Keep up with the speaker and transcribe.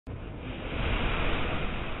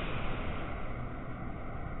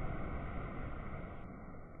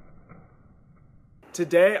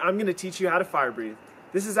Today I'm going to teach you how to fire breathe.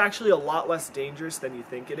 This is actually a lot less dangerous than you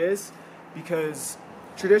think it is because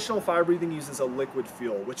traditional fire breathing uses a liquid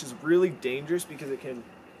fuel, which is really dangerous because it can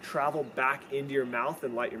travel back into your mouth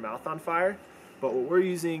and light your mouth on fire. But what we're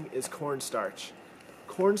using is cornstarch.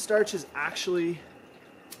 Cornstarch is actually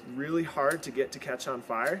really hard to get to catch on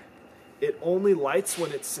fire. It only lights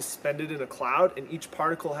when it's suspended in a cloud, and each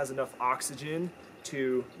particle has enough oxygen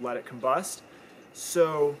to let it combust.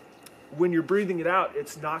 So when you're breathing it out,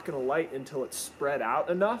 it's not going to light until it's spread out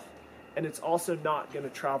enough, and it's also not going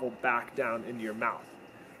to travel back down into your mouth.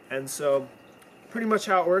 And so pretty much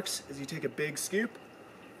how it works is you take a big scoop,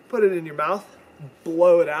 put it in your mouth,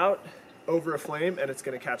 blow it out over a flame, and it's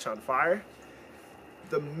going to catch on fire.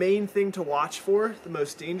 The main thing to watch for, the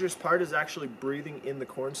most dangerous part, is actually breathing in the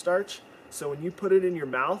cornstarch. So when you put it in your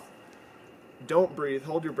mouth, don't breathe,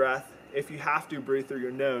 hold your breath. If you have to, breathe through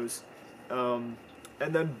your nose.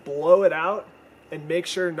 And then blow it out, and make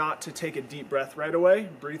sure not to take a deep breath right away.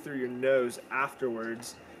 Breathe through your nose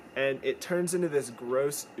afterwards. And it turns into this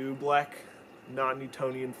gross oobleck,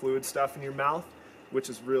 non-Newtonian fluid stuff in your mouth, which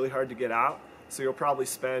is really hard to get out. So you'll probably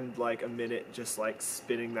spend like a minute just like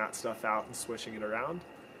spitting that stuff out and swishing it around.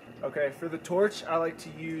 Okay, for the torch, I like to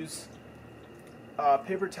use a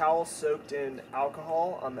paper towel soaked in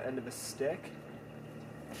alcohol on the end of a stick.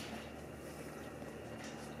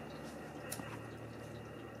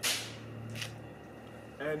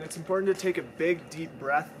 And it's important to take a big deep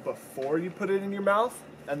breath before you put it in your mouth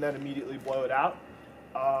and then immediately blow it out.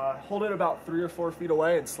 Hold it about 3 or 4 feet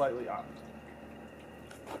away and slightly up.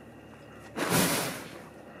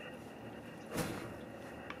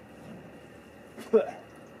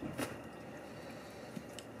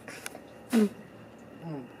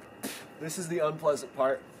 This is the unpleasant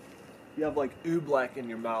part. You have like oobleck in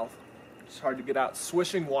your mouth. It's hard to get out.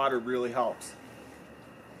 Swishing water really helps,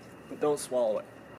 but don't swallow it.